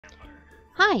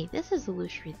Hi, this is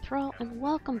Illusory Thrall, and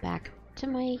welcome back to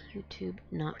my YouTube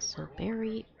Not So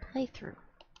Berry playthrough.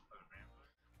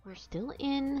 We're still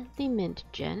in the Mint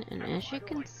Gen, and as you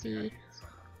can see,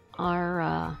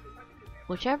 our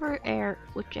whichever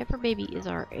baby is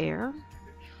our heir,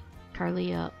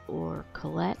 Carlia or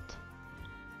Colette,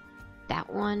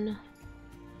 that one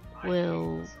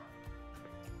will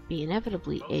be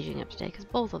inevitably aging up today, because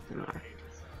both of them are.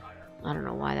 I don't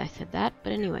know why I said that,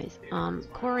 but anyways,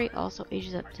 Corey also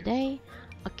ages up today.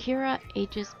 Akira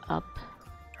ages up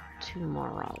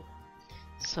tomorrow.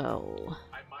 So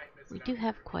we do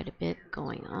have quite a bit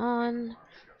going on.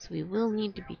 So we will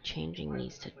need to be changing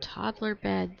these to toddler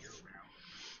beds.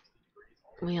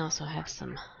 We also have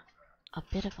a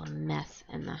bit of a mess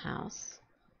in the house.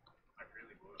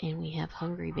 And we have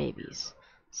hungry babies.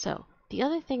 So the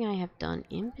other thing I have done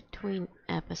in between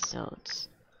episodes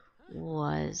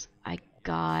was I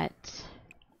got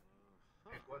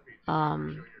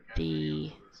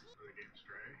the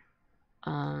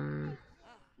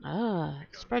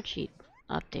spreadsheet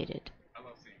updated.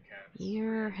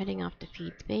 You're heading off to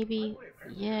feed the baby.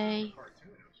 Yay.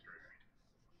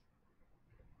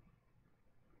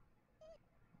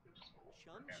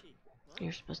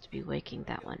 You're supposed to be waking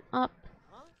that one up.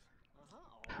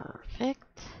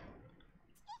 Perfect.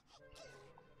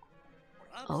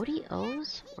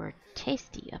 ODOs were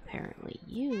tasty, apparently.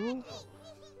 You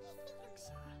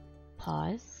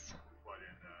pause.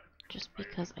 Just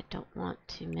because I don't want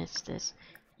to miss this.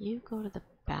 You go to the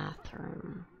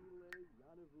bathroom.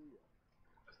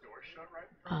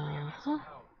 Uh-huh.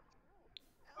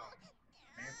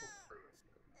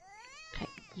 Okay,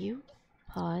 you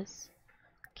pause.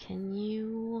 Can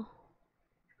you...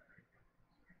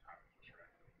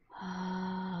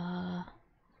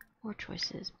 more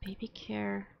choices. Baby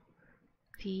care,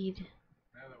 feed,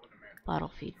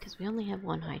 bottle feed, because we only have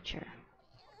one high chair.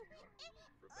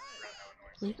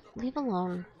 Leave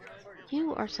alone.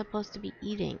 You are supposed to be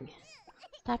eating.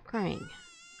 Stop crying.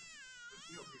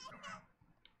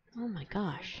 Oh my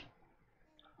gosh.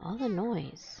 All the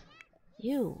noise.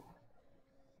 You.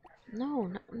 No,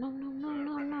 no, no, no, no,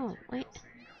 no, no. Wait.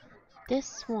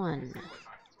 This one.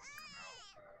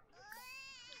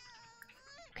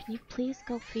 Can you please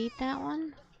go feed that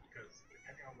one?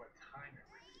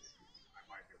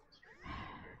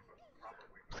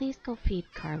 Please go feed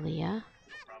Carlia.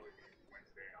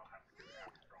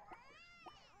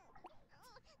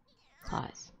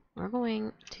 Pause. We're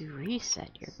going to reset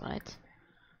your butt.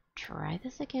 Try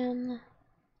this again.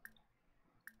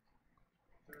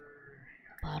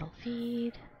 Bottle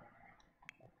feed.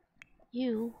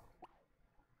 You.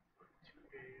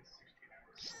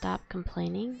 Stop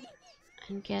complaining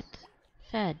and get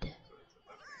fed.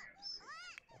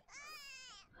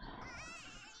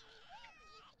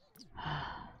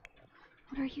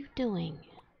 What are you doing?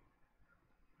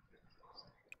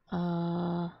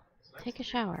 Take a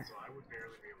shower.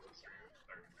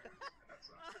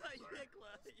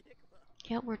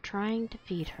 Yeah, we're trying to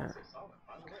feed her.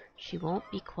 She won't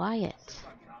be quiet.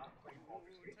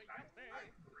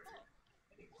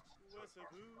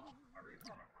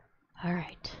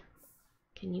 Alright.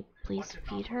 Can you please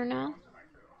feed her now?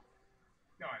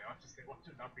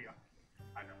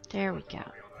 There we go.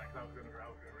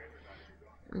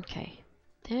 Okay.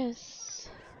 This...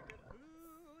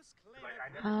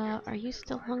 are you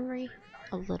still hungry?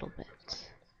 A little bit.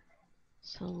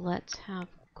 So let's have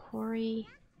Corey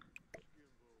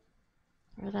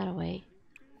throw that away.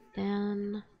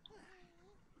 Then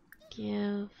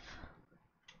give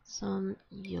some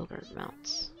yogurt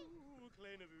melts.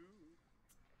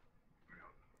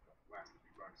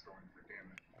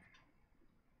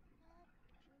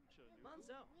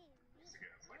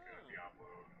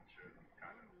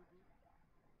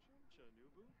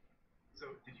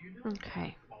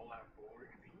 Okay.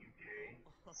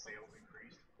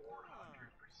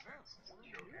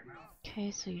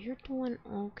 Okay, so you're doing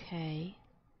okay.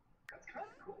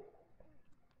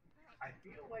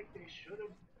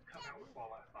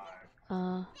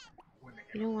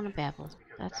 You don't want to babble.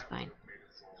 That's fine.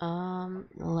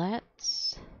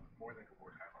 Let's...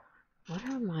 What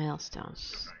are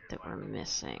milestones that we're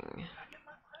missing?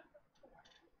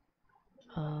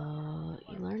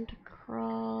 You learn to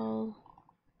crawl.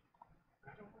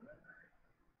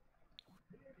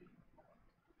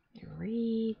 And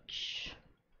reach.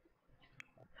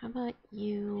 How about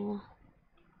you...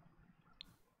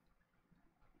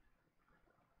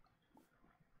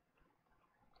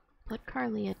 Put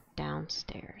Carlia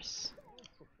downstairs.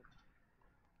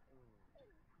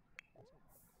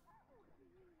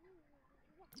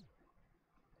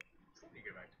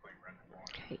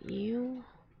 Okay, you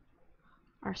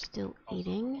are still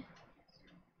eating.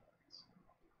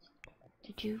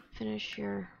 Did you finish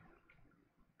your...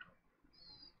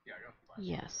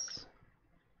 Yes.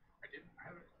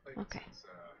 Okay.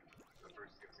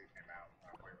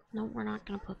 No, we're not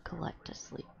gonna put Colette to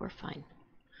sleep. We're fine.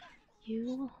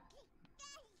 You...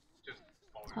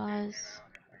 Pause.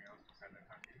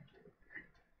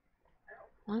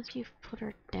 Once you've put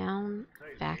her down,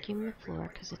 vacuum the floor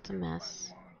because it's a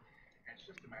mess.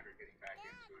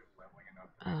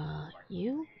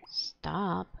 You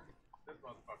stop.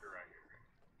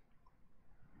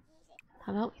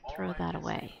 How about we throw that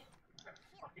away?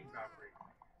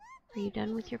 Are you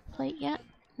done with your plate yet?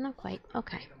 Not quite.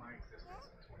 Okay.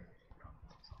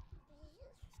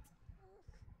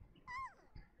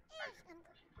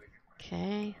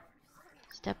 Okay.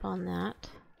 Step on that.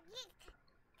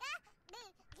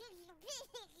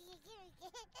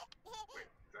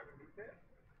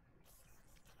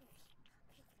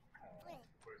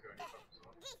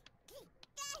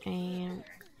 And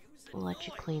we'll let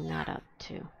you clean that up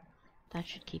too. That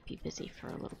should keep you busy for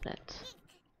a little bit.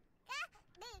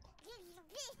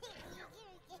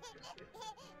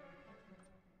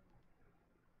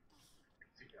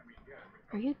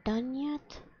 Are you done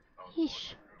yet?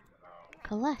 Yeesh.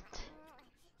 Colette,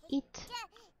 eat.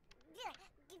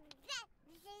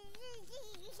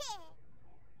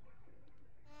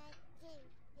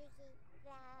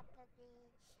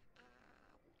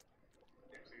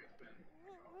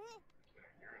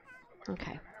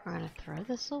 Okay, we're gonna throw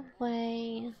this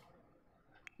away.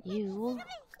 You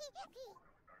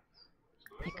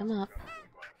pick them up.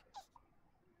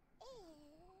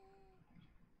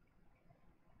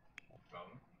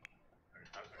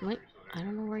 Wait, I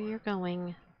don't know where you're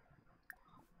going.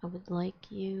 I would like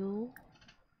you...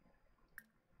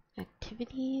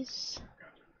 Activities.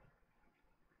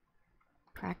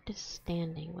 Practice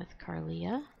standing with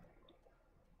Carlia.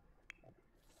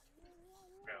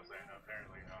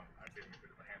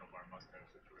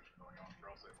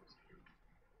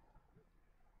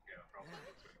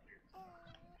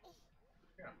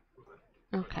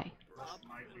 Okay.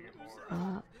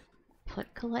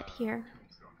 Put Colette here.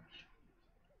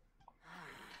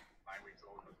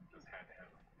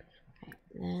 Okay,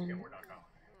 then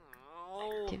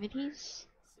activities.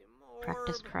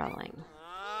 Practice crawling.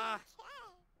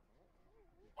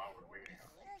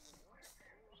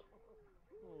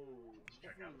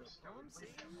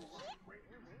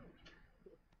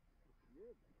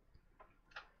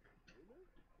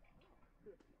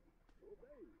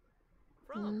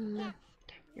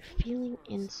 You're feeling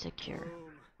insecure.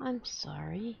 I'm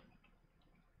sorry.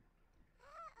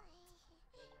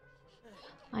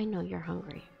 I know you're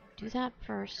hungry. Do that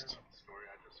first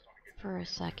for a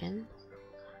second,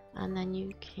 and then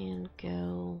you can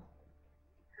go...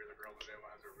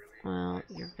 Well,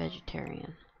 you're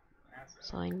vegetarian.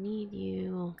 So I need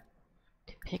you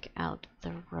to pick out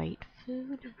the right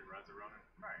food.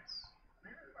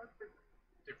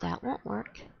 That won't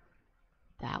work.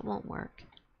 That won't work.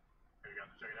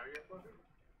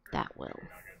 That will.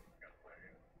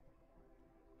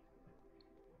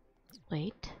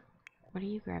 Wait. What are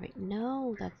you grabbing?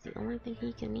 No, that's the only thing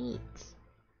he can eat.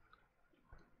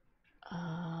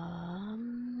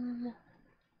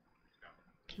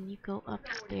 Can you go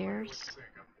upstairs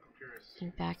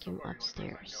and vacuum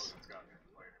upstairs?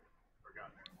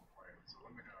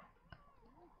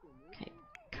 Okay,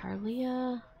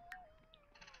 Carlia,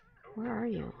 where are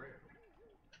you?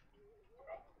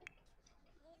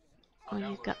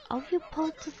 Oh, you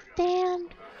pulled the stand.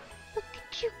 Look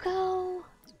at you go.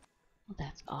 Well,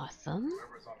 that's awesome.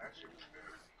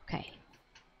 Okay.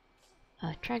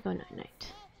 Try go night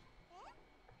night.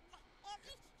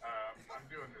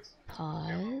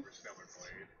 Pause.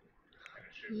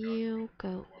 You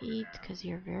go eat because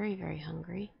you're very, very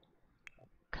hungry.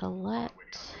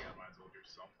 Colette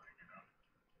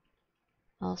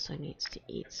also needs to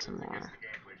eat some more.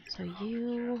 So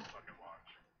you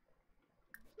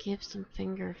give some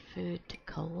finger food to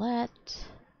Colette.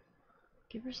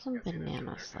 Give her some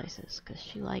banana slices because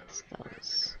she likes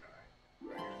those.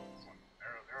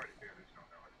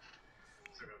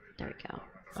 There we go.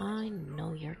 I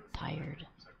know you're tired.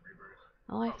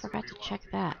 Oh, I forgot to check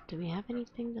that. Do we have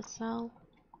anything to sell?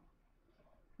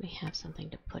 We have something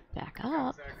to put back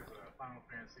up.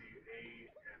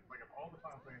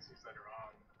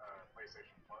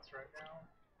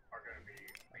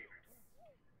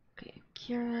 Okay,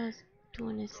 Kira's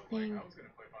doing his thing.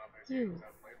 You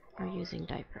are using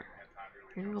diaper.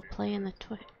 You're gonna go play in the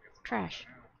trash.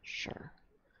 Sure.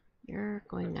 You're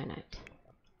going night-night.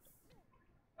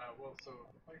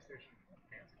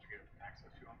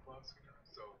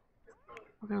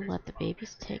 We're gonna let the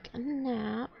babies take a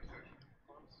nap.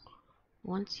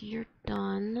 Once you're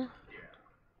done,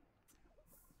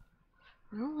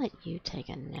 I'll let you take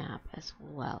a nap as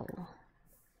well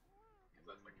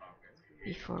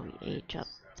before we age up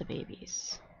the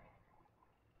babies.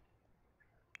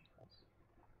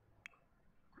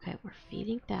 Okay, we're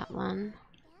feeding that one.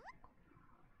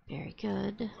 Very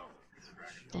good.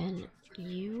 Then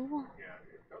you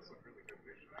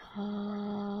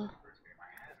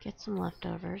get some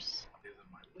leftovers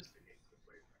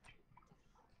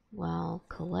while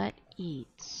Colette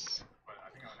eats.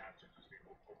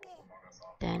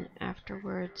 Then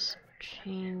afterwards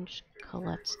change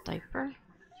Colette's diaper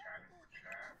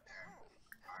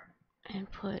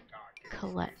and put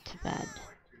Colette to bed.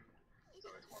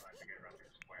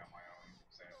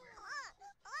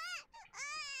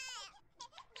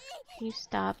 Can you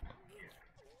stop?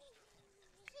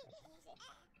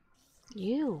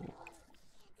 You!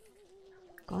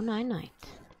 Go night-night.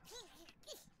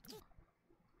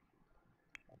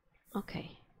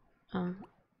 Okay.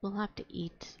 We'll have to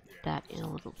eat that in a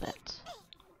little bit.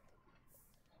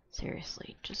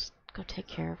 Seriously, just go take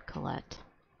care of Colette.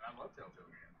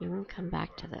 You can come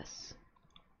back to this.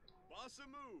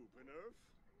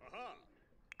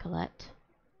 Colette,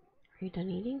 are you done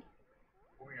eating?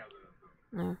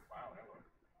 No.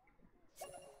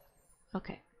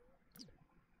 Okay.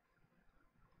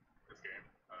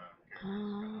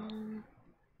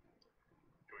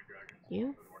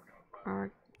 You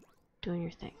are doing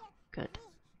your thing. Good.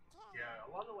 Yeah, a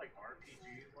lot of like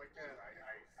RPGs like that,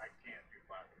 I can't do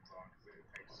platform songs because it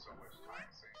takes so much time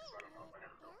to sing, so I don't know if I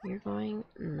ever go. You're going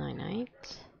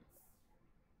night-night.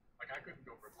 Like I couldn't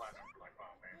go for platinum for like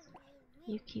Final Fantasy.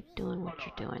 You keep doing what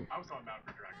you're doing. I was talking about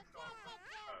for Dragon's Dogma.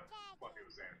 What he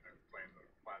was saying, they're playing the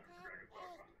platinum for Dragon's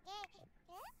Dogma.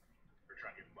 They're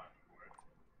trying to get the platinum for it.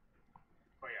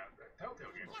 But yeah, the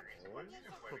Telltale games are easy, but you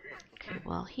just play the game. Okay,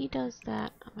 while he does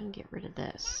that, I'm gonna get rid of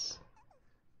this.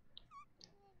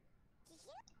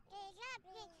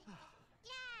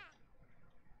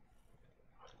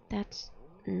 That's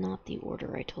not the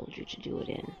order I told you to do it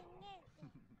in.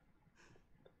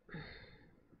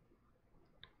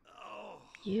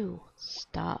 You,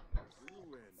 stop.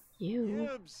 You,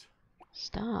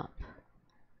 stop.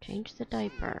 Change the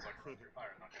diaper.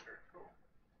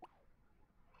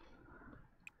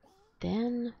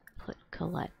 Then put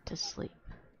Colette to sleep.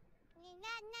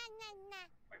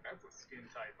 Like that's a skin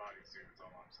tight bodysuit, is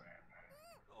all I'm saying,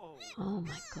 man. Oh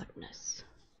my goodness.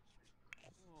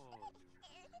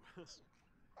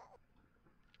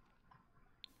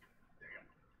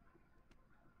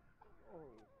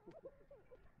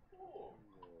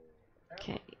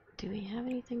 Okay, do we have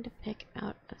anything to pick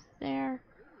out of there?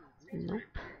 Nope.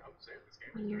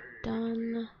 When you're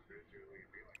done,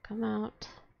 come out.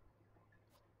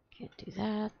 Can't do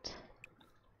that.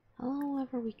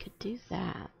 However, we could do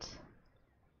that.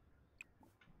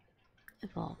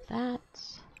 Evolve that.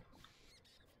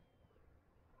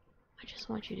 I just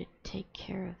want you to take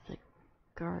care of the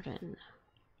garden.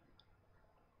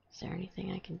 Is there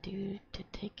anything I can do to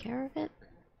take care of it?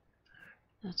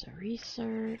 That's a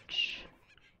research.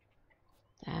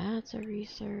 That's a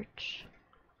research.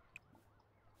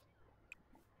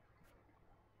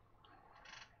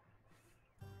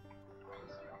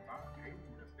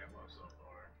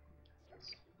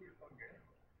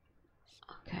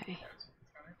 Okay.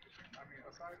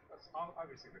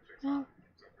 Well,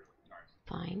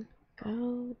 fine.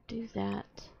 Go do that.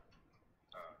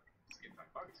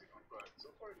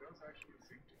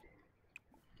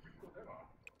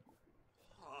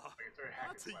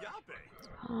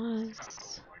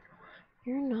 Pause.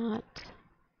 You're not.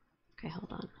 Okay,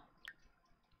 hold on.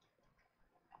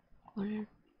 What did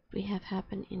we have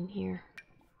happen in here?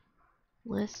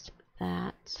 List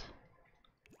that.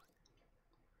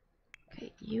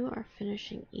 Okay, you are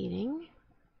finishing eating.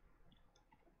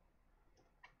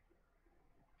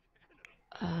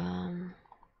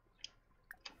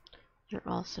 You're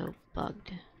also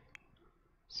bugged.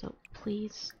 So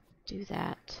please do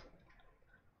that.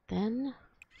 Then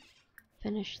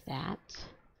finish that.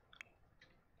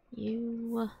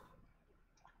 You...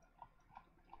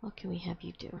 What can we have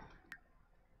you do?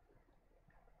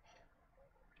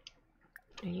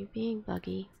 Are you being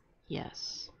buggy?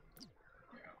 Yes.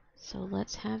 So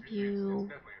let's have you...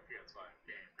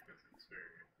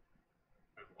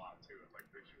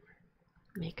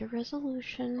 Make a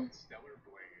resolution.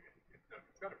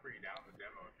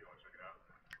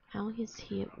 How is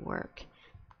he at work?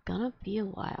 Gonna be a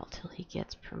while till he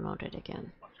gets promoted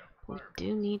again. We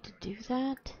do need to do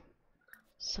that.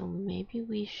 So maybe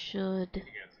we should...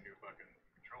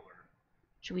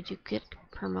 Should we do get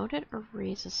promoted or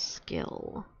raise a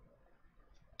skill?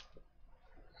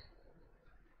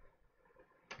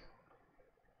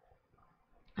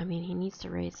 I mean, he needs to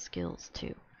raise skills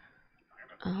too.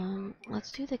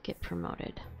 Let's do the get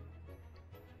promoted.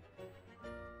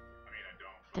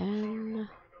 Then,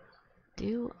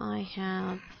 do I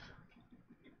have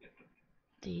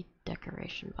the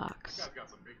decoration box?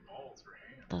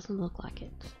 Doesn't look like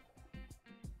it.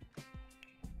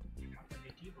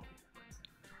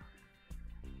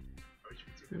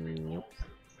 Nope.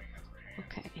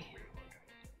 Okay.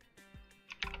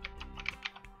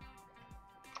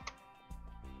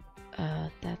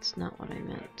 That's not what I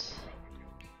meant.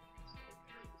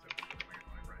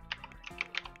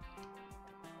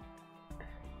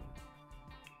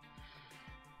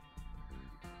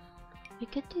 We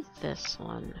could do this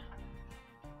one.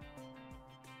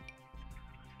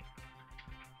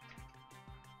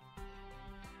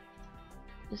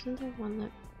 Isn't there one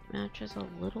that matches a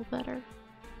little better?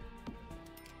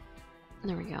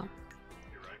 There we go.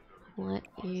 Let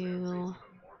you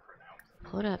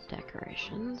put up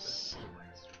decorations.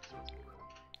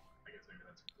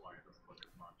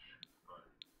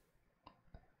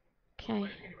 Okay.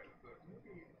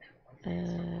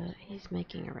 He's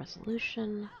making a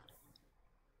resolution.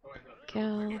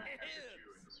 Go.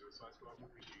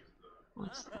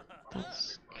 What's that?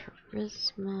 That's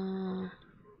charisma.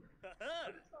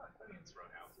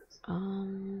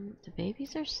 The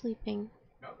babies are sleeping.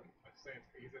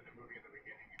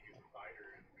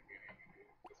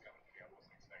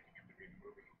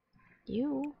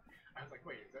 You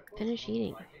finish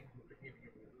eating.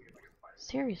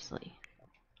 Seriously.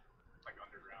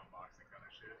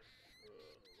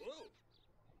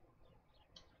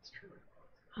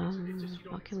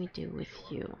 What can we do with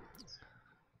you?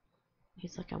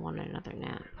 He's like, I want another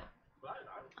nap.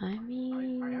 I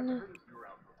mean...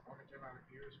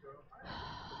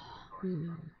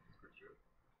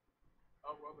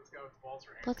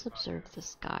 Let's observe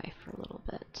this guy for a little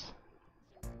bit.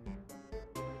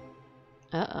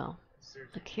 Uh-oh.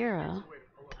 Akira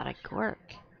got a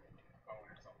quirk.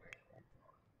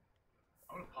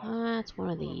 That's one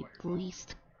of the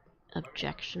least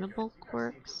objectionable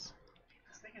quirks.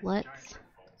 Let's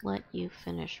let you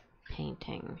finish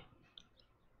painting.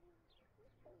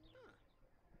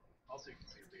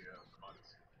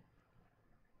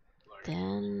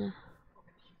 Then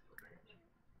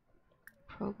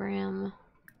program,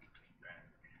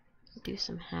 do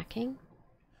some hacking.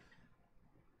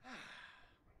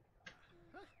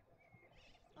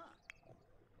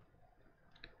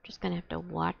 Just gonna have to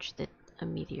watch that a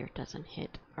meteor doesn't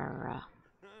hit our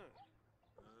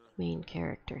main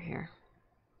character here.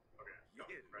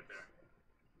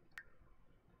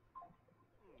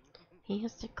 He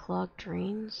has to clog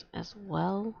drains as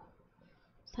well.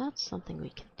 That's something we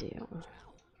could do.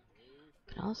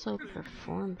 Could also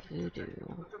perform voodoo.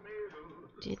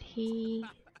 Did he?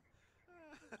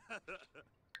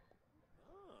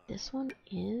 This one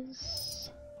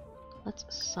is... Let's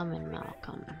summon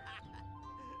Malcolm.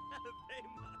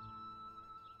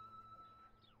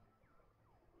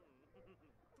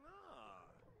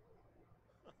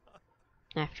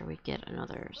 After we get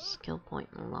another skill point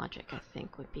in logic, I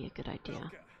think would be a good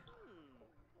idea.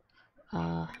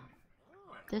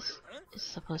 This is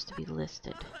supposed to be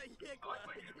listed.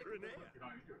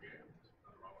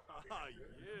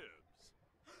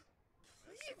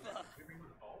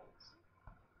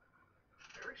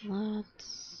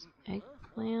 Let's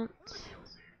eggplant.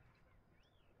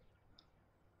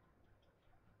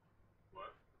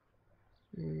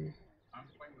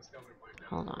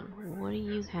 Hold on. What do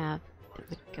you have that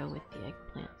would go with the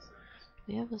eggplant?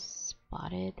 Do we have a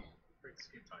spotted?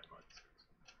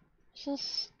 It's a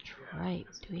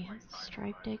striped. Do we have the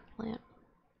striped eggplant?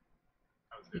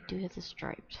 We do have the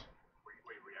striped.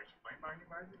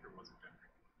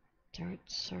 Dirt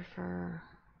surfer.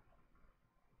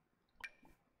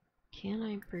 Can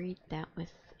I breed that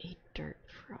with a dirt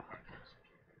frog?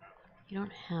 You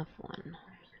don't have one.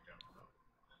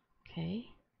 Okay.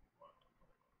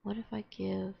 What if I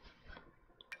give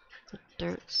the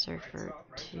dirt surfer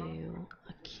to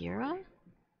Akira?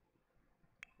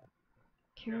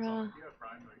 Akira.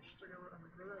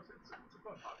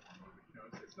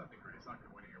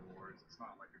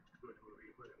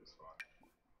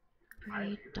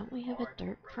 Breed. Don't we have a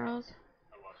dirt frog?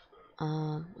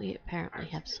 We apparently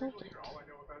have sold it.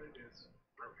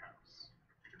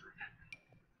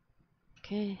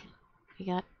 Okay, we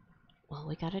got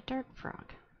a dirt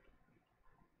frog.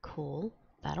 Cool,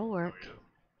 that'll work.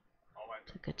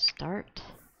 It's a good start.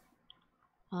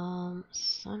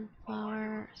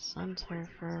 Sunflower, sun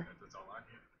surfer,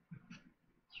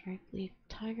 striped leaf,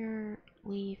 tiger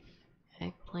leaf,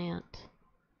 eggplant,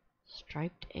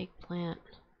 striped eggplant.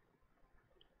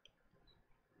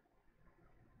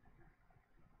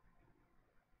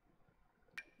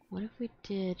 What if we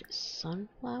did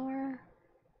sunflower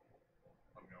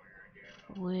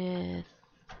with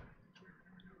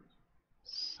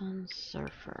sun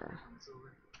surfer?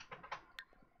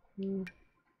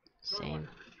 Same.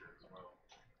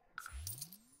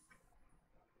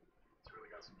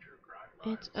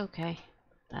 It's okay.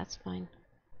 That's fine.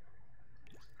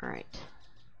 Alright.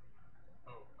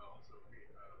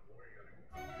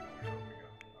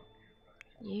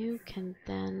 You can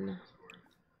then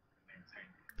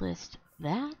list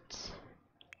that.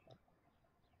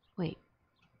 Wait,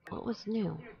 what was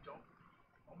new?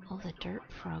 Oh, the dirt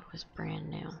frog was brand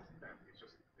new.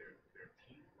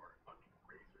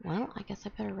 Well, I guess I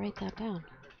better write that down.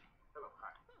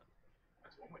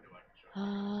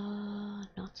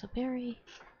 Not so berry.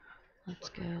 Let's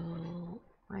go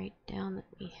write down that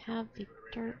we have the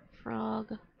dirt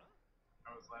frog.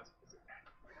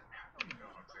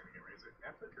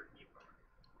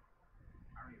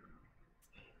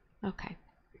 Okay,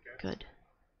 good.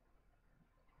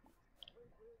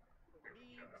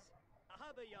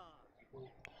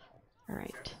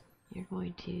 Alright, you're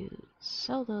going to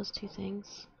sell those two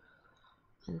things.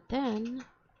 And then,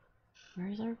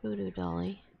 where's our voodoo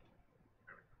dolly?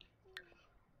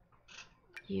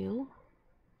 You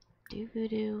do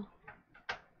voodoo,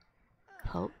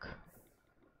 poke,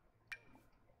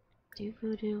 do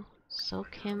voodoo,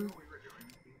 soak him.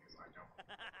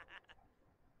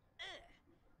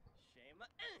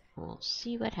 We'll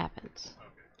see what happens.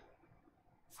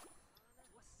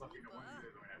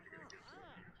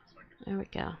 There we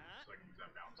go.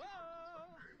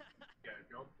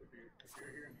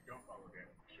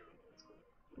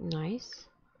 Nice.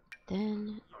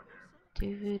 Then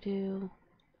do voodoo,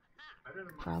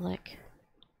 frolic.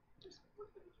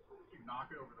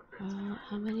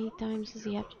 How many times does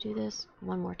he have to do this?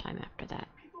 One more time after that.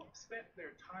 People spent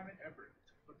their time and effort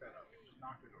to put that up and just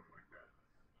knocked it over like that.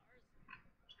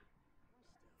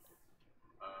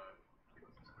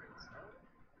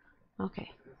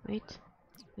 Okay, wait.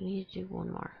 We need to do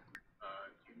one more.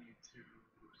 You need to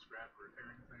scrap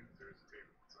repairing things. There's a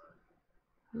table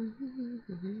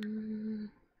inside.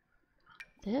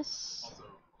 This.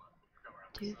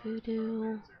 Do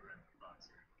voodoo.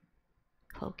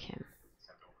 Poke him.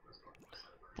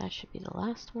 That should be the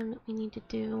last one that we need to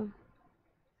do.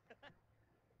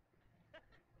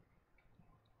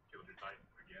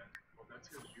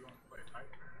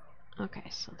 Okay,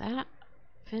 so that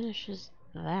finishes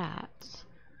that,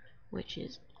 which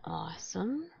is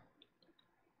awesome.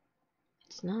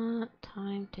 It's not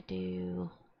time to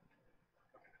do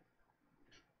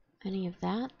any of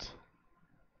that.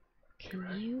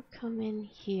 Can you come in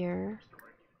here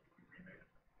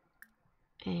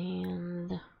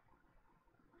and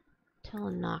tell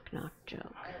a knock-knock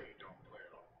joke?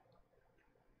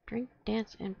 Drink,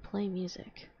 dance, and play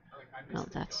music. No,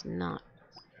 that's not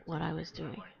what I was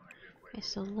doing. Okay,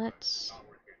 so let's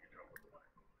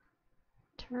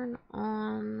turn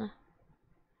on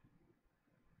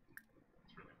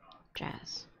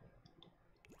jazz.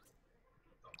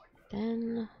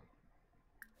 Then,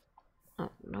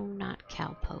 oh, no, not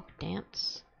cowpoke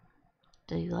dance.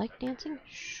 Do you like dancing?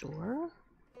 Sure.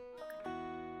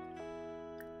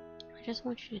 I just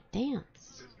want you to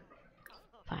dance.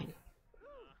 Fine.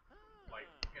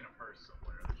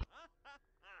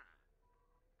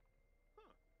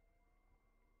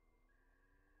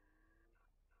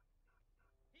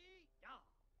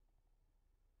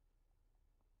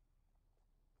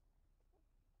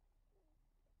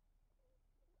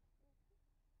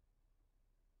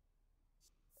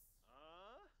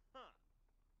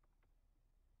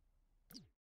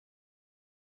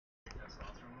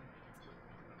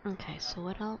 Okay, so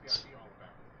what else?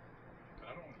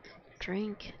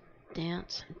 Drink,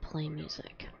 dance, and play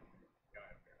music.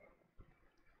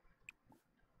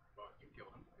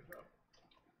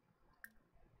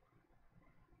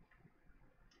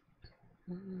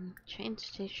 Train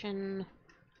station.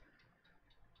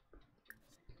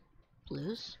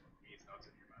 Blues?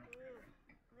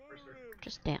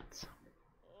 Just dance.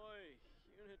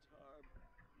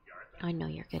 I know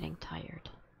you're getting tired.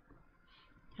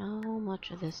 How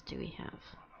much of this do we have?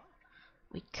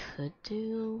 We could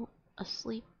do a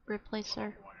sleep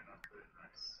replacer.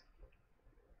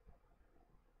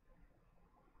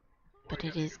 But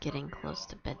it is getting close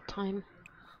to bedtime.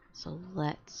 So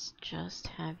let's just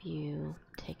have you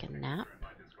take a nap.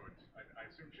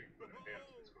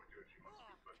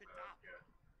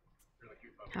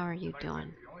 How are you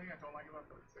doing?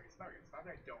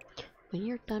 When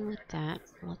you're done with that,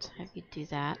 let's have you do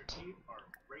that.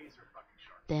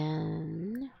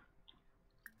 Then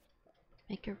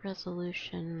make a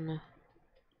resolution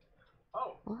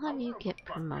We'll have you get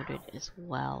promoted as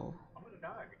well. I'm gonna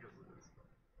die because of this.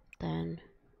 Then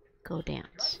go Can I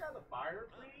dance. get out of the fire,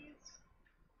 please?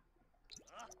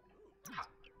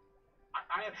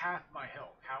 I have half my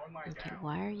health. How am I Okay, down?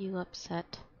 why are you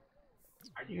upset?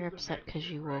 You're upset because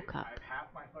you woke up. I have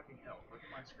half my fucking health. Look at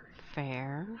my screen.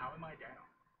 Fair. How am I down?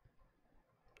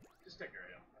 Just stick your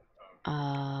head up.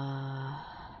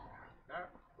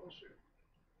 That bullshit.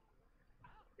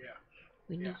 Yeah.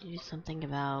 We need to do something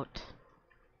about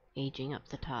aging up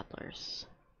the toddlers.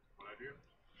 What I do?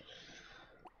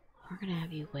 We're gonna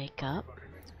have you wake up. Oh,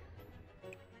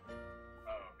 okay.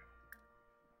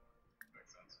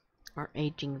 Makes sense. Or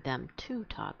aging them to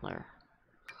toddler.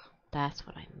 That's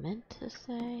what I meant to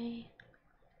say.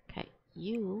 Okay,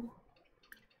 you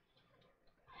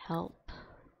help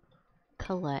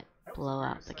Colette blow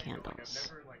out the candles.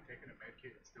 I've never taken a med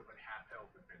kit and still been half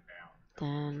health and been down.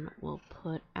 Then we'll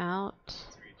put out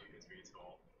It's VG's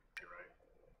fault. You're right.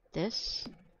 this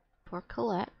for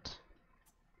Colette.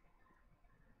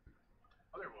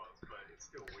 Oh, there was, but it's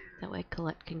still weird. That way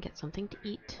Colette can get something to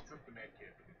eat. It took the med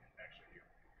kit, but it didn't actually heal.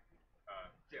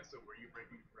 Yeah, so were you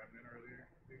breaking Remnant earlier?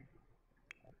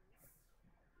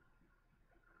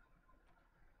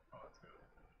 Oh, that's good.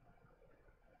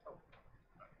 Oh,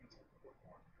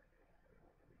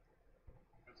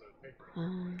 there's a paper.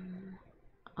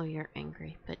 Oh, you're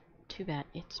angry, but too bad.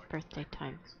 It's birthday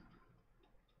time.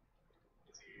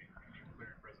 Is he in clear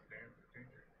and present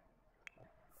danger?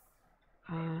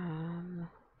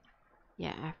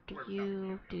 Yeah, after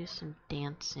you do some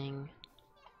dancing,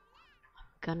 I'm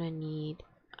gonna need...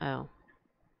 Oh.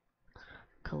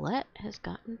 Colette has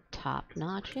gotten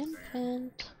top-notch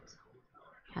infant.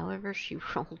 However, she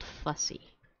rolled fussy.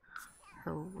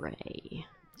 Hooray.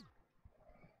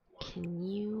 Can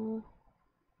you...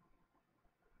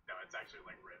 No, it's actually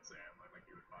like red sand, like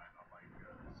you would find on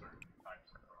certain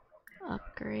types of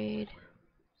upgrade?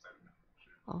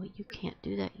 Oh, you can't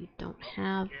do that. You don't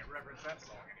have can't reference that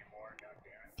song anymore,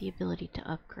 goddammit. the ability to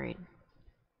upgrade.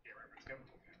 Can't reference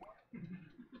chemicals anymore.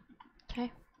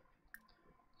 Okay.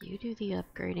 You do the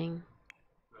upgrading.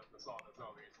 The song that's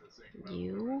all they used to sing about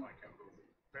You chemicals.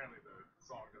 Apparently the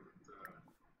song doesn't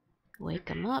wake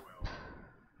them up.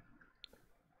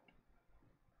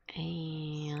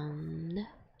 And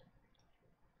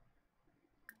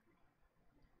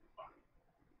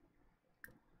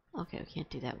okay, we can't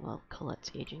do that while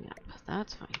Colette's aging up.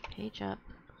 That's fine. Page up.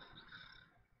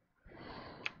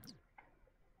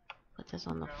 Put this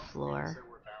on the floor.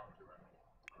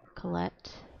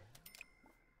 Colette,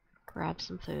 grab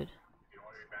some food. You don't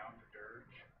want to be bound to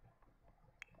dirge.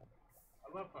 I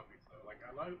love puppies though. Like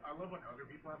I love when other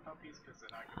people have puppies because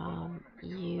then I can put them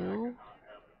and they you not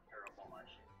have them tear up all my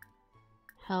shit.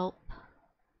 Help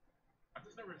I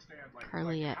just never understand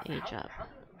Carlia age up. How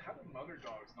do mother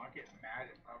dogs not get mad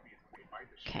at puppies when they bite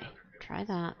the shit out of their nipples? Try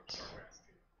that.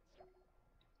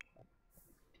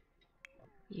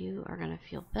 You are gonna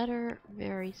feel better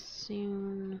very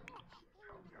soon.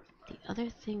 The other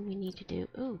thing we need to do...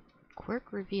 Ooh,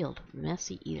 quirk revealed.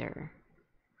 Messy Eater.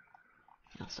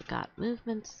 We also got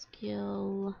movement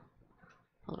skill.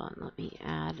 Hold on, let me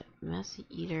add Messy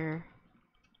Eater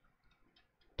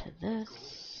to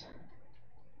this.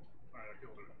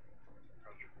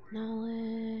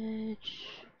 Knowledge.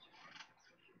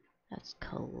 That's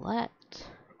Colette.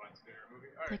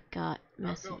 They got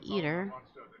Messy Eater.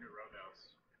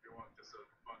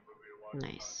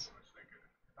 Nice.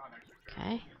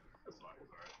 Okay.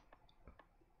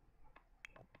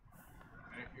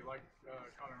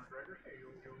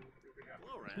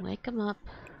 Wake him up.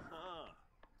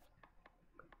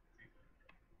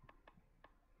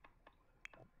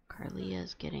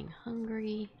 Carlia's getting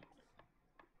hungry.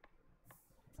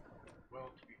 Well,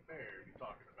 to be fair, you're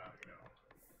talking about,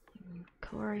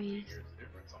 Corey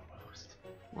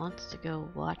wants to go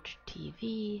watch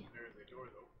TV.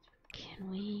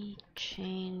 Can we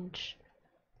change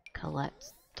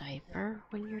Colette's diaper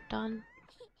when you're done?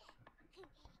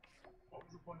 What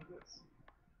was the point of this?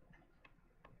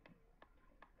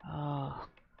 Oh,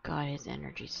 God, his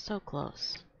energy's so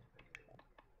close.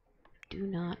 Do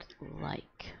not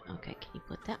like. Okay, can you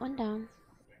put that one down?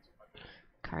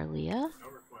 Carlia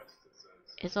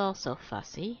is also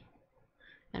fussy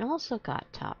and also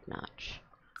got top notch.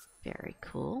 Very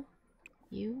cool.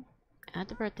 You add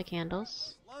the birthday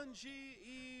candles.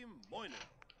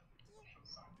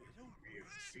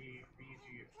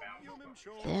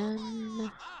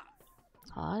 Then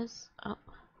pause. Oh,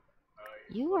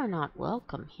 you are not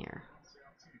welcome here.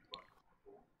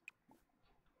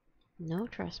 No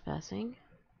trespassing.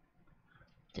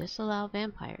 Disallow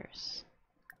vampires.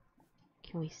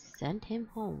 Can we send him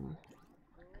home?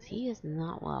 Because he is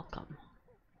not welcome.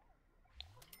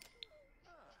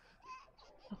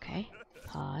 Okay,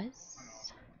 pause.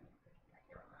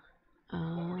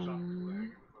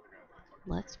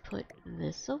 Let's put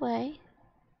this away.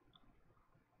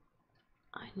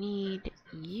 I need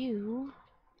you.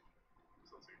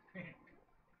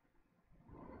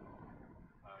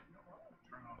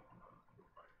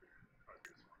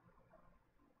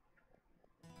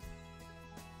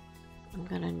 I'm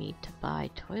gonna need to buy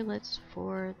toilets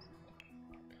for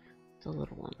the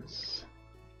little ones.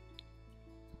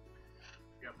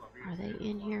 Are they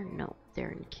in here? No, they're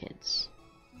in kids.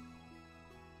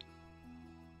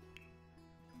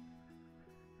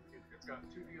 It's got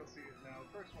 2 DLCs now.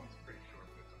 The first one's pretty short,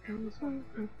 but it's okay. This one's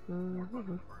a bit more fun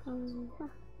than the first one so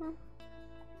far.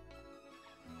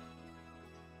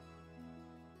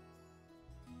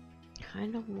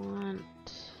 Kind of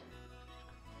want...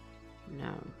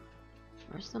 No.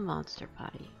 Where's the monster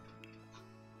potty?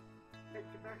 Hey,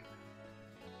 get back.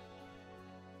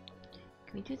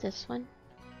 Can we do this one?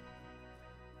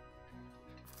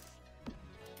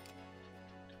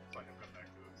 So I can come back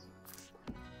to this.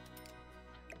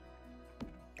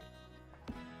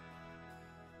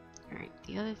 Alright,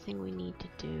 the other thing we need to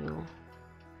do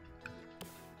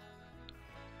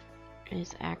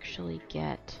is actually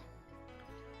get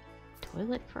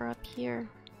toilet for up here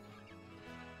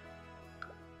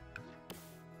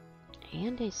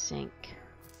and a sink.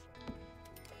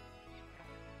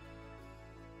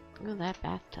 Oh, that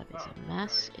bathtub is a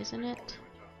mess, isn't it?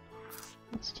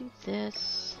 Let's do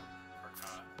this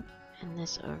and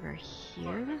this over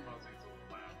here.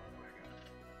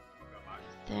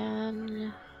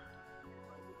 Then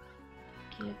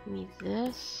give me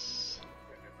this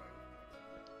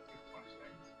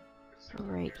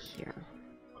right here.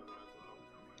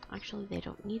 Actually, they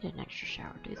don't need an extra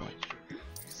shower, do they?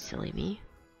 Silly me.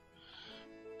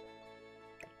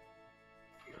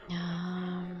 The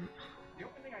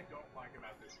only thing I don't like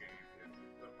about this game is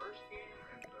the first game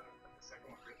and the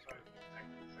second one,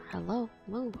 Hello,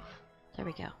 move. There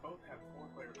we go. both have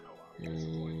 4-player co-op. This is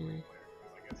only 3-player,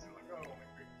 because I guess they're like, oh, only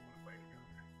 3 people want to play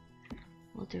together.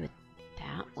 We'll do it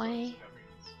that way. That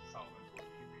means Solomon's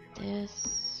will be This.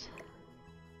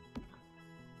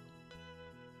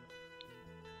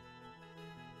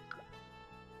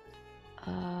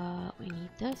 We need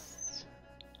this.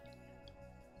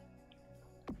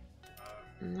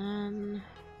 And then...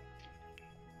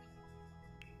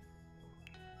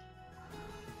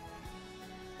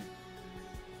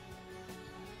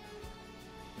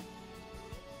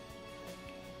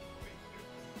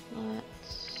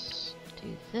 let's do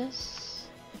this.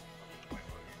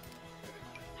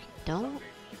 I don't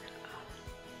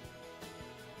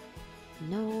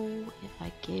know if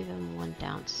I gave him one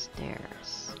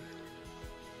downstairs.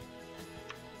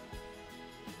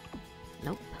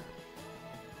 Nope.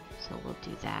 So we'll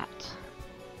do that.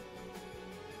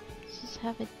 Does this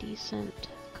have a decent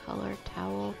color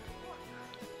towel?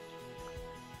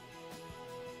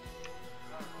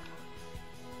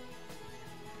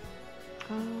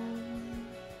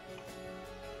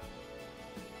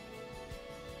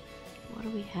 What do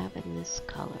we have in this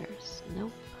colors?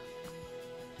 Nope.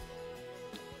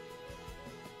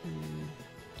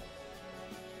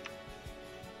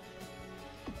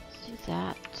 Let's do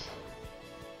that.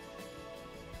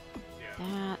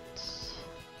 That.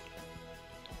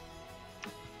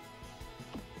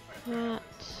 That.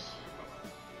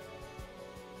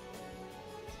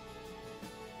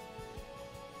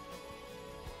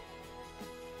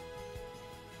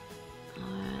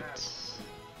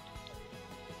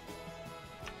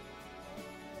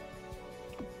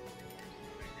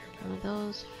 One of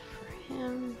those for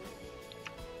him.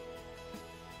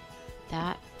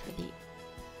 That for the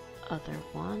other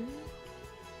one.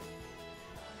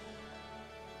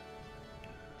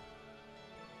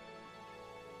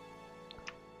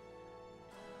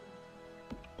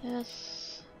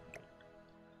 This.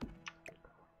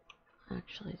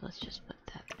 Actually, let's just put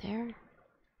that there.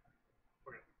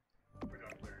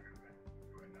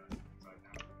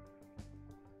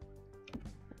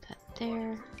 Put that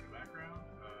there.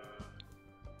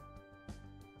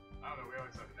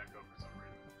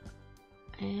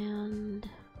 And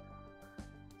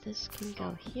this can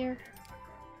go here.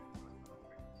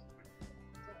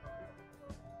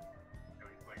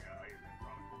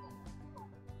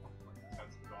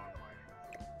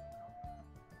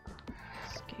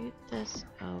 Scoot this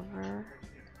over.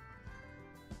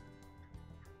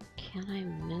 Can I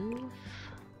move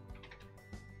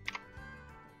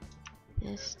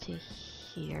this to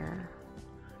here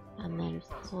and then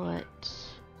put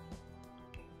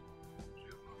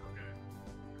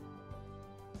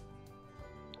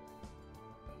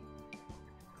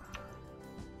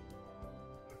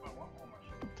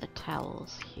the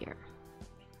towels here.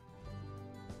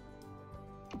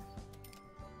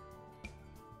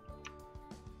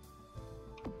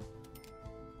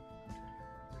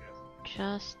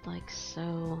 Just like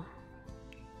so.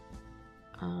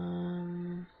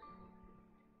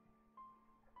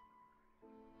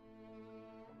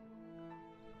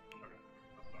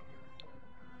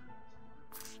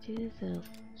 Do the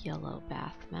yellow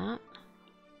bath mat.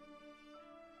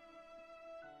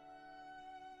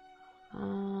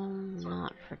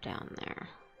 Not for down there.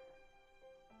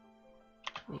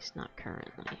 At least not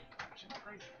currently.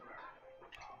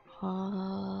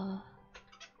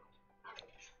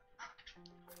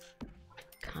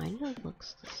 Kind of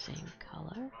looks the same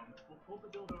color.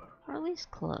 Or at least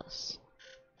close.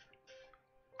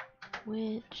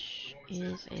 Which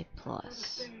is a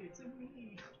plus.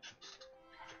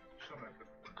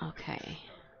 Okay.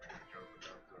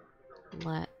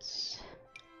 Let's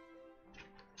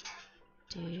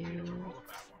do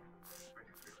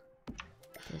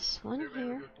this one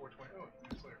here.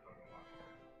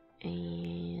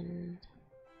 And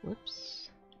whoops.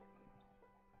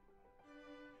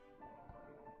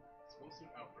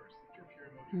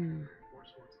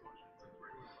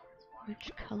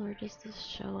 Which color does this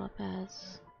show up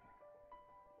as?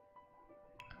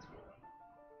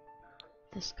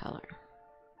 This color.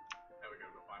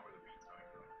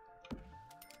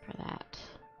 For that.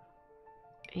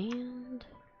 And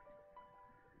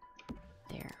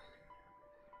there.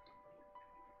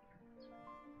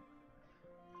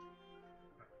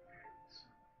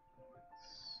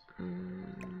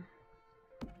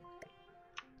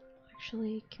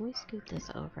 Actually, can we scoot this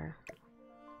over?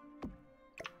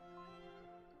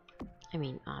 I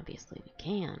mean, obviously we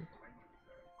can.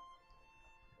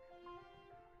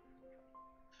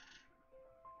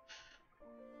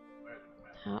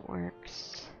 That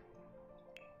works.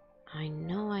 I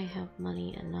know I have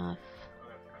money enough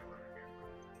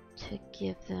to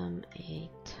give them a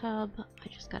tub. I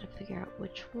just gotta figure out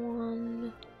which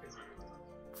one.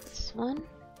 This one?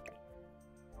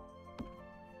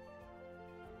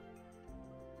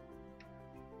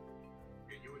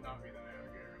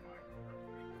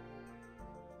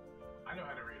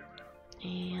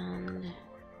 And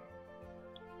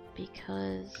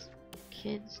because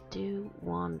kids do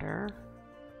wander,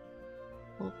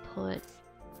 we'll put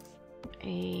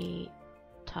a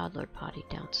toddler potty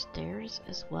downstairs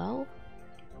as well.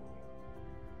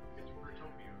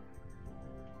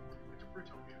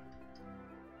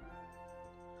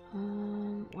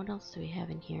 What else do we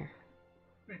have in here?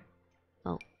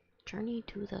 Oh, Journey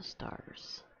to the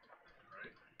Stars.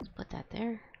 Let's put that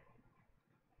there.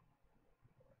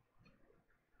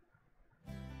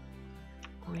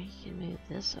 We can move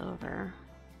this over.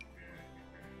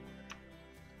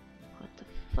 Put the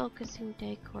focusing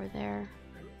decor there.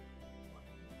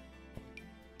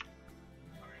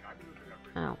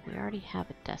 Oh, we already have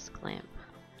a desk lamp.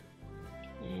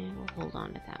 And we'll hold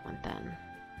on to that one then.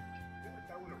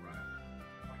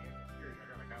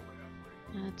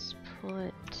 Let's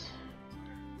put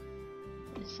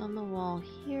this on the wall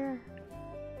here.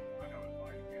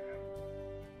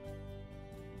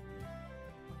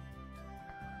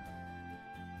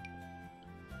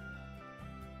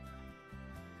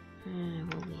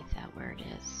 And we'll leave that where it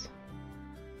is.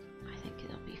 I think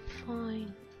it'll be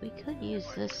fine. We could use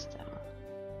this though.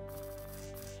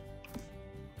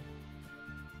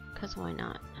 Because why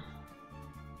not?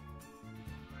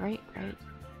 Right,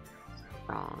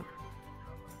 wrong.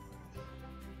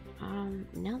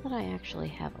 Now that I actually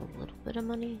have a little bit of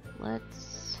money,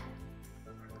 let's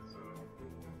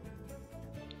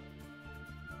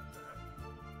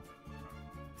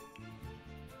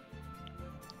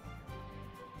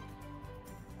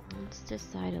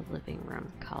decide a living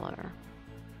room color.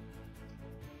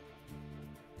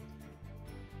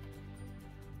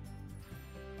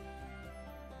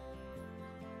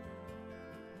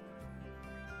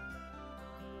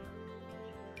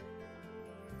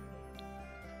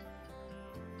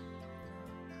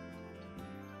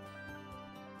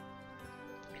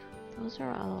 Those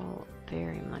are all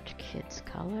very much kids'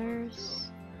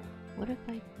 colors. What if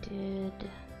I did...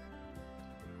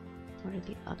 What are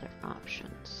the other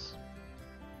options?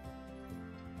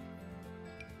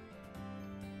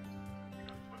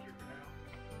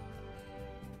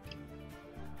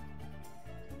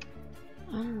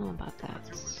 I don't know about that.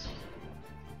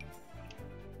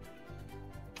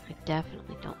 I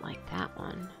definitely don't like that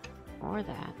one. Or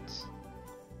that.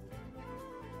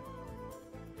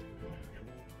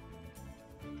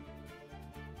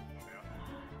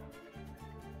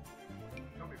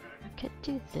 I could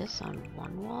do this on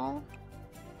one wall.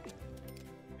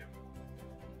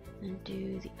 And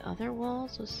do the other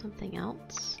walls with something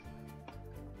else.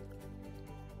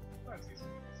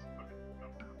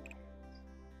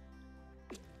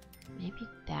 Maybe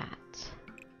that.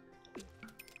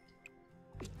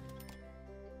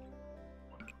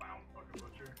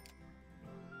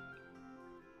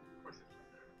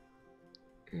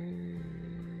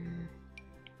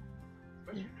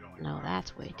 No,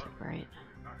 that's way too bright.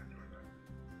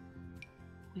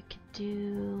 We could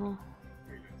do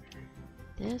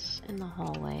this in the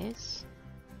hallways.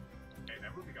 Hey,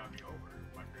 that movie got me over.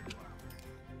 My favorite one.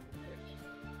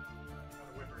 Not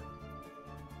a whipper.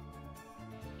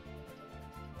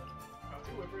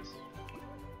 Two whippers.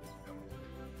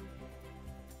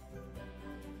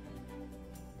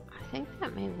 I think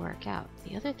that may work out.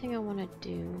 The other thing I want to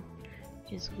do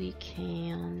is we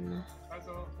can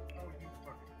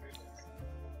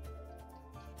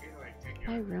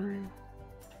by room.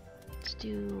 Let's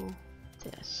do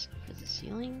this for the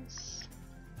ceilings.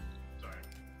 Sorry,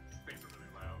 things are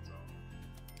really loud, so.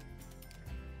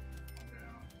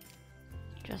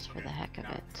 Just for the heck of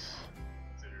it.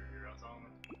 Consider your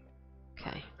Solomon.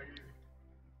 Okay. Take it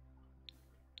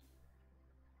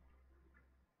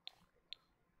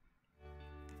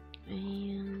easy.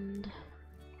 And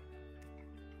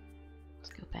let's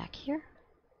go back here.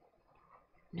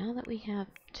 Now that we have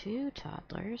 2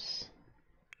 toddlers,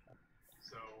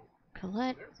 So,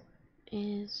 Colette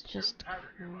is just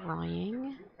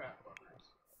crying.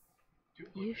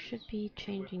 You should be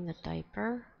changing the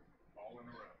diaper,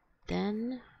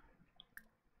 then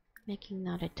making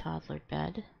that a toddler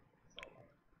bed.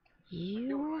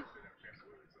 You...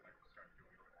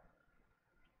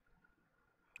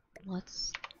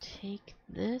 Let's take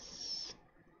this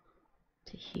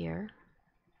to here.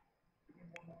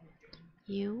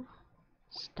 You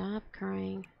stop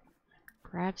crying.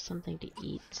 Grab something to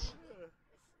eat.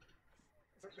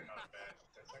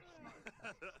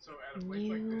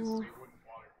 You...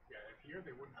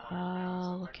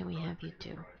 what can we have you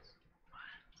do?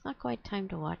 It's not quite time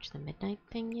to watch the midnight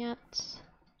thing yet.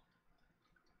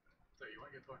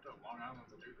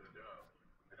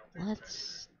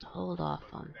 Let's hold off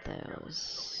on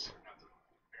those.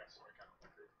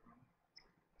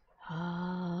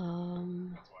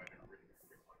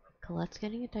 Colette's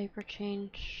getting a diaper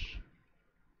change.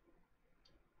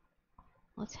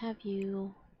 Let's have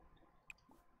you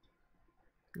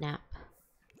nap.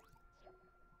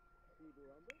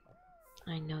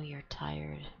 I know you're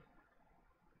tired.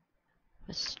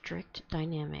 A strict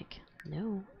dynamic.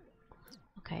 No.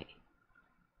 Okay.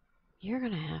 You're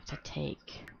gonna have to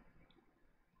take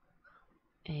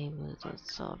a Moodle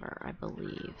Silver, I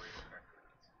believe.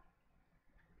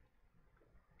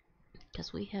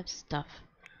 Because we have stuff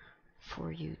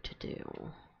for you to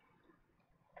do.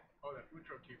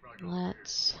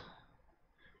 Let's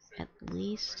at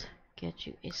least get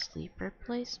you a sleep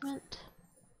replacement.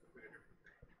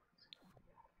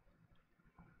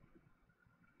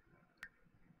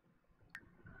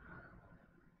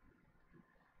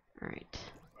 Alright.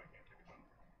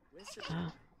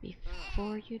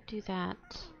 Before you do that,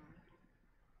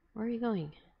 where are you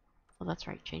going? Oh, that's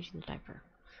right, changing the diaper.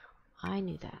 I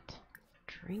knew that.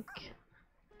 Drink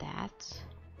that.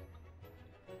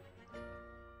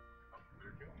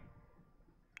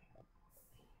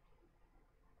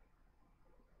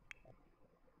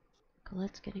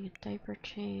 Colette's getting a diaper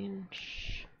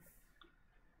change.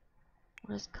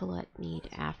 What does Colette need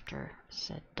after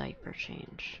said diaper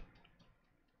change?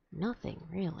 Nothing,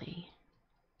 really.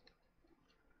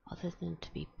 Other than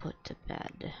to be put to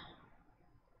bed.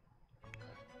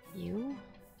 You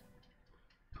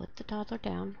put the toddler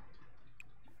down.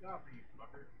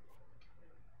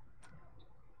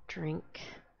 Drink.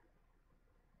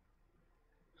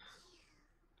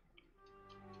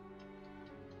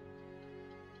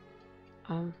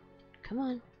 Come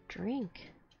on,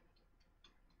 drink.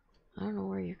 I don't know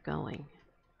where you're going.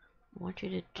 I want you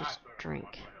to just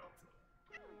drink.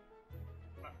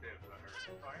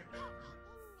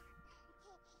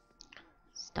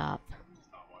 Stop.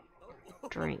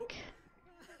 Drink.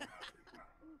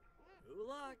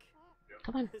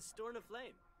 Come on.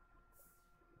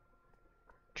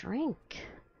 Drink.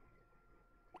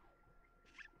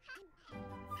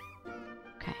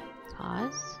 Okay,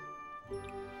 pause.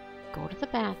 Go to the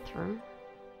bathroom.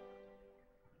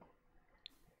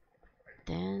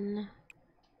 Then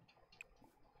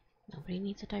nobody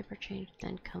needs a diaper change.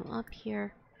 Then come up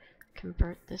here,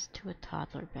 convert this to a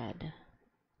toddler bed.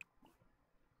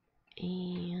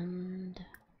 And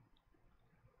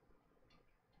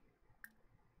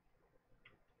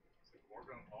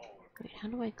wait, how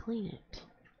do I clean it?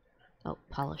 Oh,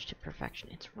 polish to perfection.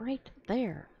 It's right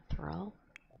there, Thrall.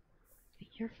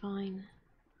 you're fine.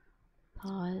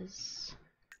 Pause.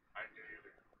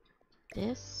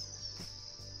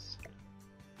 This.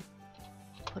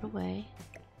 Put away.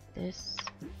 This.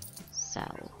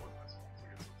 Sell.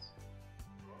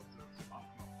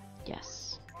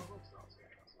 Yes.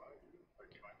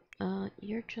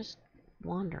 You're just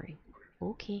wandering.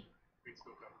 Okay.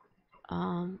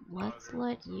 Let's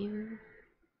let you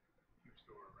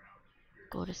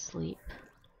go to sleep.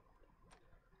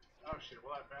 Oh shit,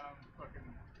 well I found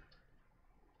fucking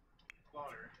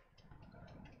slaughter.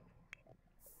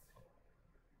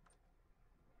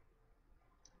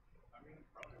 I mean,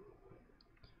 probably.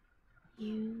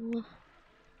 You...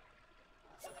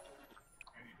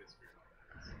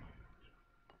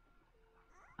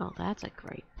 Oh, that's a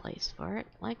great place for it.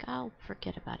 Like, I'll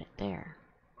forget about it there.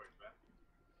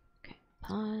 Okay,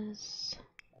 pause.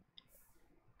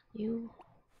 You...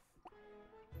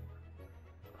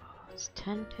 Oh, it's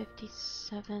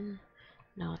 10:57.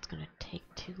 No, it's gonna take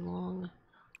too long.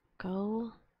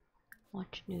 Go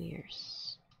watch New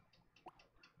Year's.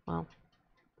 Well,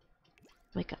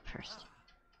 wake up first.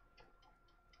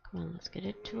 Come on, let's get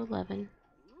it to 11.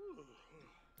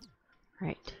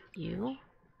 Right, you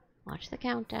watch the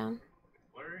countdown.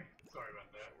 Larry, sorry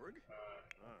about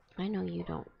that. I know you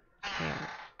don't care.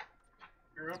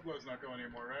 Your upload's not going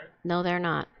anymore, right? No, they're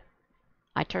not.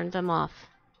 I turned them off.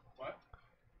 What?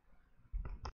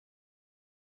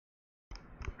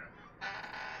 I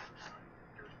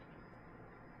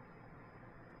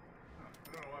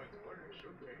don't know why it's blurry. It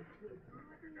should be.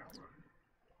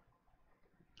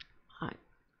 I... It's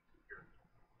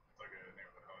like a name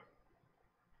of the HUD.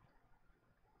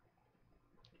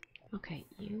 Okay,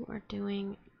 you are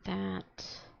doing that.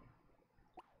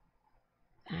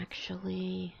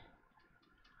 Actually,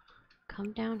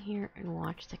 come down here and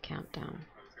watch the countdown.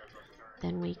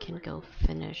 Then we can go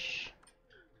finish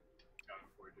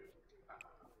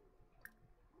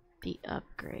the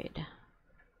upgrade.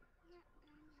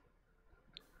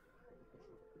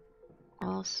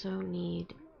 Also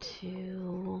need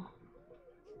to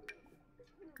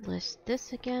list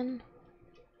this again.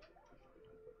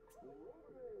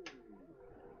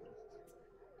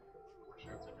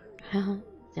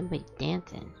 Somebody's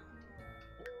dancing.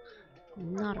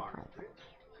 Not a problem.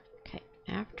 Okay,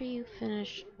 after you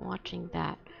finish watching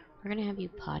that, we're gonna have you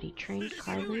potty train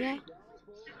Carlia.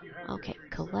 Okay,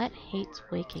 Colette hates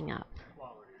waking up.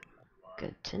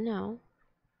 Good to know.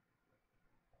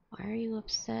 Why are you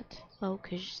upset? Oh,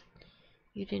 'cause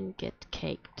you didn't get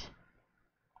caked.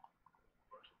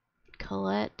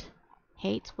 Colette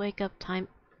hates wake up time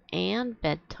and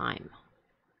bedtime.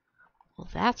 Well,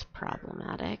 that's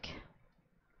problematic.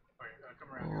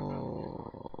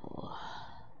 Oh.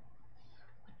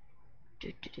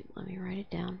 Let me write it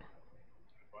down.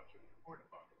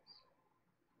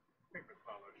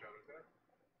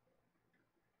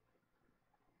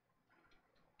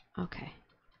 Okay.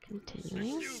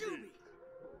 Continuing.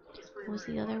 What was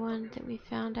the other one that we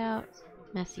found out?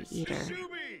 Messy Eater.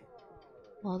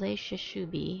 While they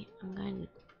shishubi, I'm going to...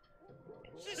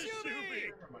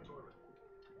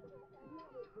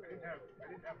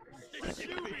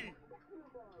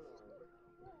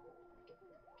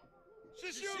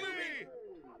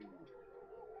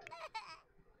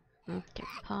 Okay,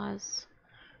 pause.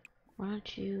 Why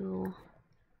don't you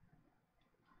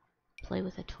play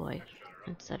with a toy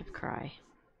instead of cry?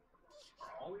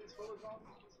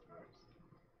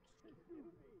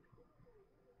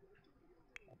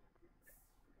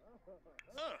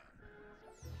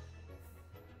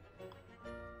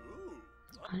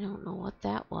 I don't know what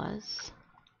that was.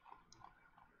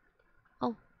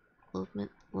 Oh,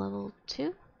 movement level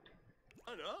 2?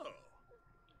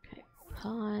 Okay,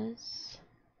 pause.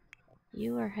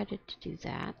 You are headed to do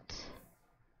that.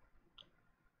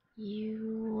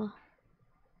 You...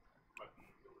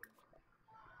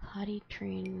 potty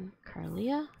train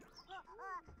Carlia?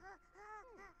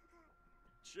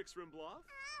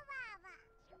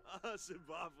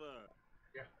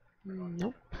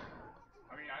 Nope.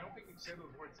 I mean, I don't think you say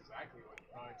those words exactly, but you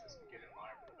probably just get in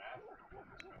line for the bathroom and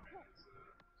just come in as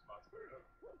spots cleared up.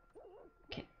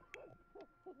 Okay.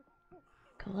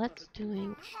 Colette's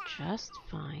doing just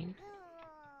fine.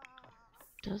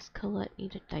 Does Colette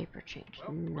need a diaper change?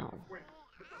 No.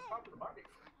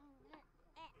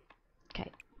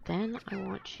 Okay, then I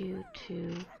want you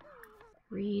to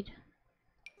read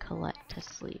Colette to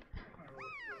sleep.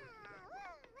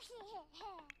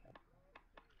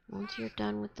 Once you're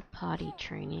done with the potty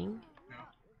training,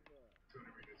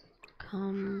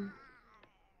 come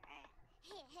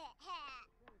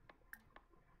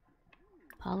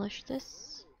polish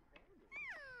this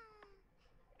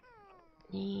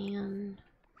and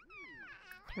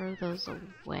throw those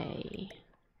away.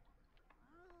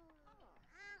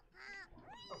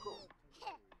 Oh, cool.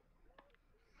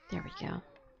 There we go.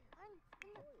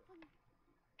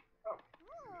 Oh,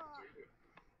 so you do.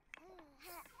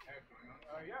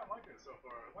 Yeah, I like it so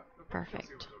far. The Perfect.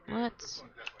 DLC was okay, but Let's this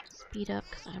one's definitely exciting. speed up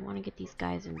because I want to get these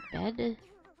guys in bed.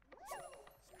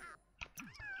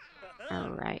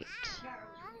 Alright. Yeah, I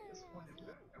was really disappointed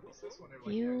that at least this one they were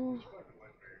like, You yeah, you should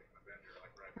legendary Avenger,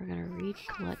 like right. are gonna read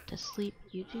Colette to sleep.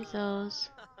 You do those.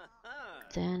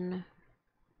 Then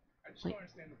I just wait, don't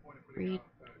understand the point of putting read out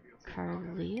DLC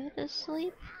Carlia to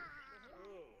sleep.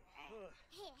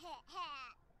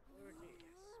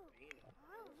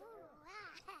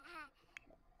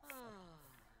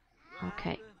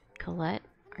 Okay, Colette,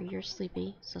 you're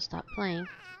sleepy, so stop playing.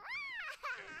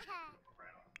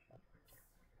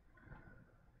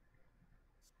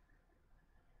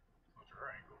 What's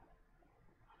her angle?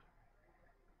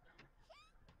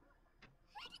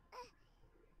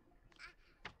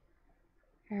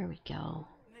 There we go.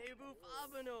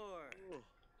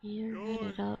 You're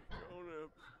headed up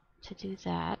to do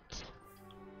that.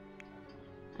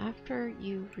 After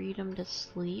you read them to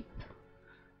sleep,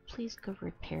 please go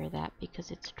repair that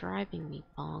because it's driving me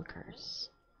bonkers.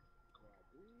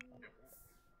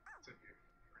 It's in here.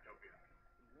 Utopia.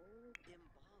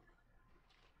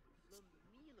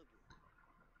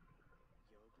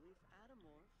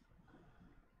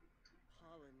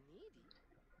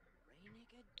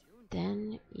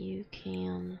 Then you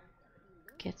can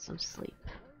get some sleep. I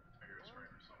hear a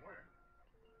screamer somewhere.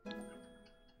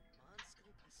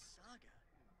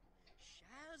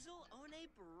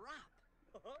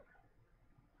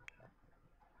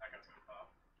 That guy's gonna pop.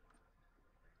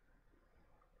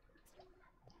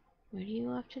 What do you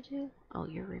have to do? Oh,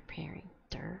 you're repairing.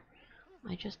 Durr.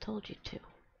 I just told you to.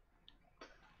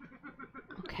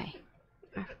 Okay.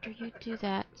 After you do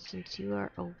that, since you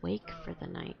are awake for the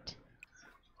night,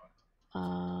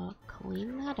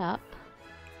 clean that up.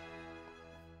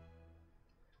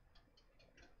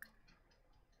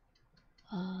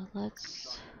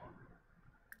 Let's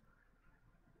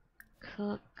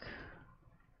cook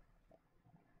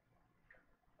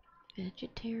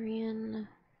vegetarian.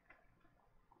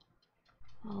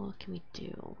 Oh, what can we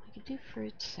do? We can do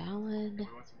fruit salad. We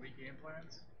want some leak game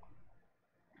plans?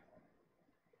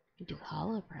 We can do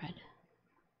challah bread.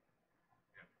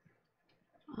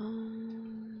 Okay,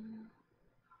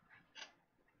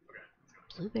 let's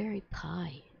go. Blueberry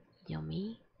pie.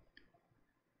 Yummy.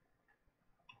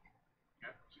 Yeah,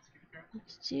 she's a kitty cat.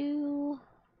 Let's do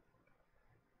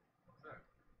What's that?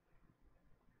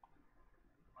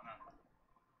 Why not?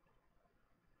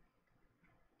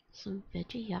 some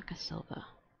veggie yakisoba.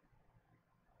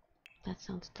 That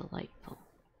sounds delightful.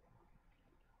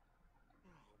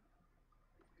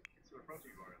 It's a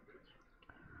protein bar, bitch.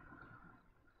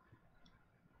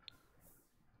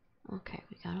 Okay,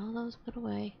 we got all those put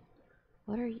away.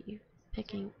 What are you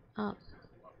picking up?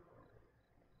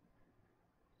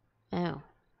 Oh.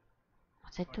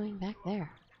 What's it doing back there?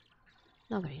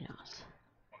 Nobody knows.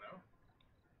 Oh no?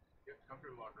 Yep, come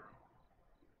through the locker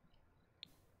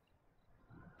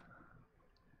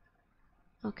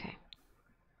room. Okay.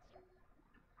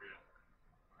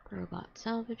 Robot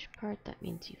salvage part, that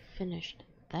means you finished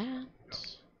that.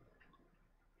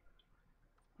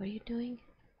 What are you doing?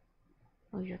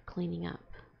 Oh, you're cleaning up.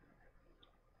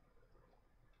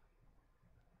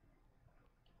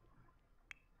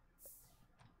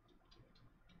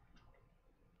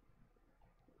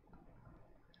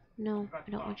 No, I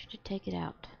don't want you to take it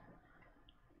out.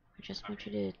 I just want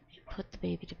you to put the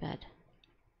baby to bed.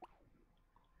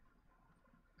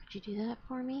 Could you do that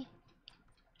for me?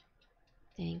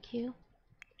 Thank you.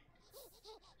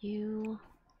 You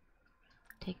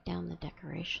take down the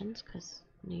decorations because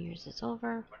New Year's is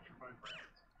over.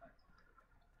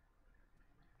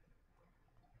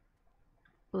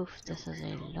 Oof, this is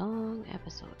a long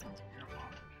episode.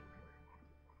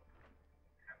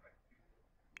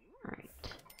 Alright.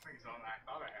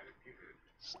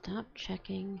 Stop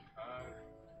checking.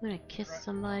 I'm gonna kiss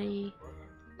somebody.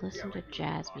 Listen to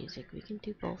jazz music. We can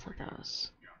do both of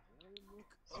those.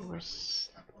 So we're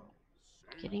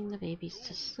getting the babies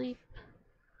to sleep.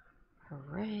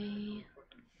 Hooray.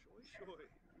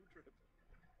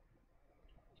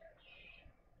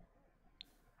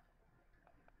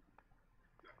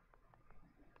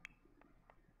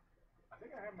 I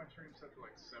think I have my stream set to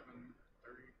like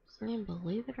 7:30. And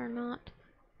believe it or not,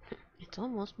 it's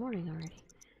almost morning already.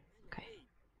 Okay.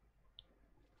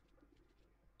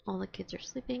 All the kids are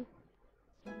sleeping.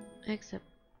 Except,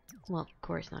 well,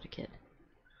 Corey's not a kid.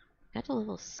 Got to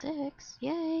level 6.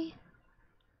 Yay!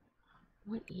 I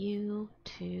want you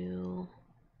to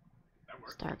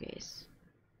Stargaze.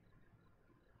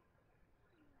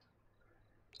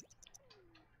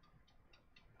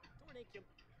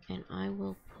 And I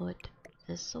will put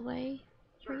this away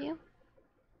for you.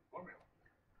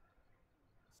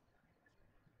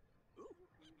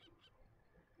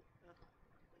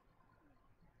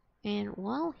 And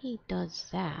while he does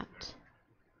that,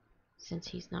 since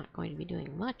he's not going to be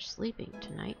doing much sleeping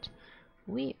tonight,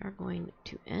 we are going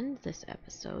to end this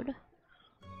episode.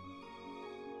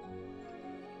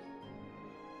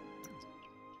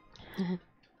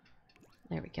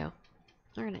 There we go.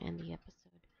 We're going to end the episode.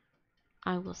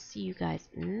 I will see you guys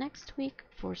next week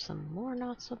for some more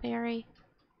Not So Berry.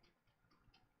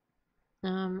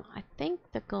 I think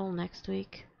the goal next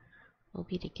week will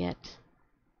be to get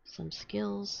some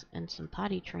skills and some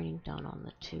potty training done on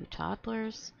the 2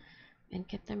 toddlers and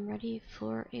get them ready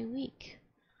for a week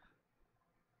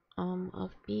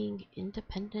of being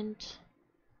independent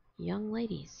young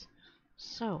ladies.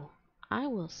 So, I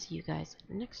will see you guys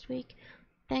next week.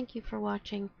 Thank you for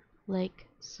watching. Like,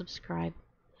 subscribe.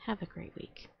 Have a great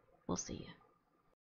week. We'll see you.